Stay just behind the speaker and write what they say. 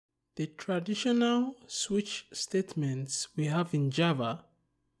The traditional switch statements we have in Java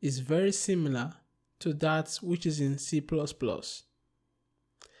is very similar to that which is in C++.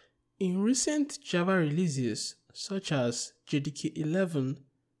 In recent Java releases such as JDK 11,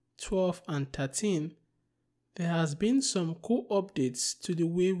 12 and 13, there has been some cool updates to the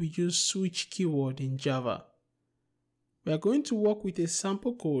way we use switch keyword in Java. We are going to work with a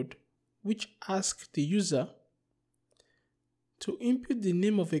sample code which asks the user to input the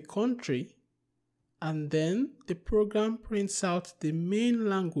name of a country, and then the program prints out the main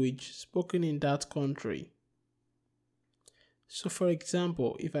language spoken in that country. So for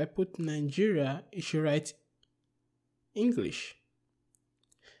example, if I put Nigeria, it should write English.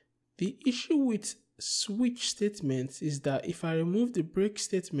 The issue with switch statements is that if I remove the break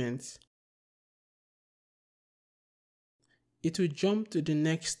statement, it will jump to the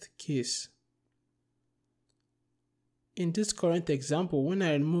next case. In this current example, when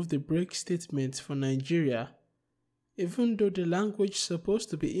I remove the break statement for Nigeria, even though the language is supposed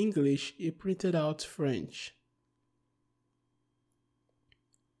to be English, it printed out French.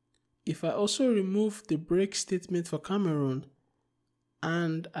 If I also remove the break statement for Cameroon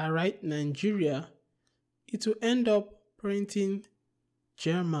and I write Nigeria, it will end up printing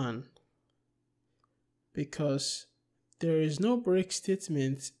German because there is no break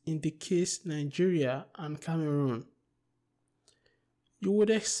statement in the case Nigeria and Cameroon. You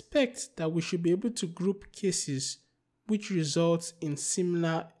would expect that we should be able to group cases which result in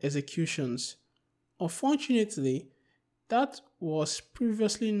similar executions. Unfortunately, that was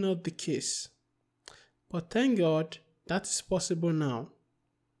previously not the case, but thank God that is possible now.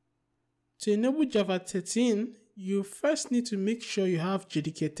 To enable Java 13, you first need to make sure you have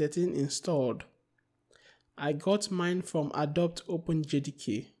JDK 13 installed. I got mine from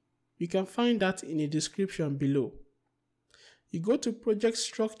AdoptOpenJDK. You can find that in the description below. You go to project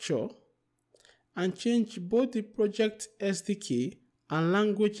structure and change both the project SDK and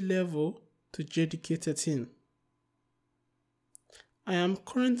language level to JDK 13. I am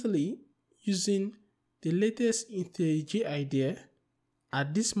currently using the latest IntelliJ IDEA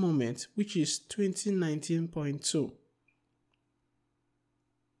at this moment, which is 2019.2.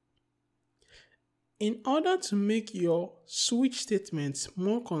 In order to make your switch statements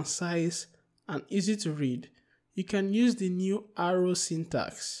more concise and easy to read, you can use the new arrow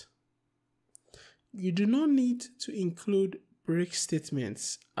syntax. You do not need to include break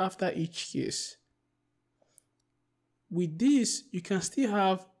statements after each case. With this, you can still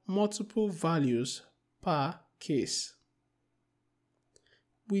have multiple values per case.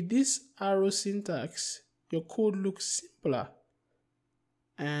 With this arrow syntax, your code looks simpler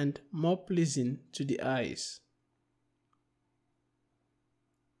and more pleasing to the eyes.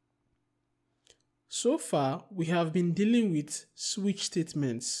 So far, we have been dealing with switch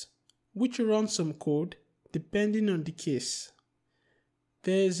statements, which run some code depending on the case.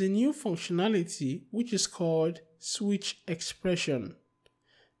 There is a new functionality which is called switch expression.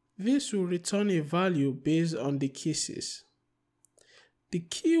 This will return a value based on the cases. The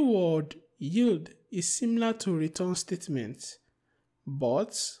keyword yield is similar to return statement,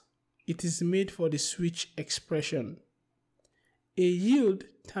 but it is made for the switch expression. A yield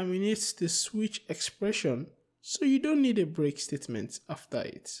terminates the switch expression, so you don't need a break statement after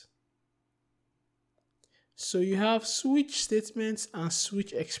it. So you have switch statements and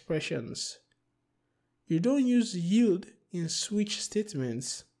switch expressions. You don't use yield in switch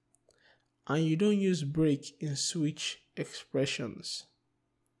statements, and you don't use break in switch expressions.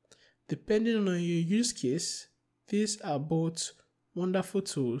 Depending on your use case, these are both wonderful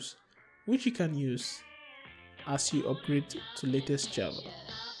tools which you can use as you upgrade to latest Java.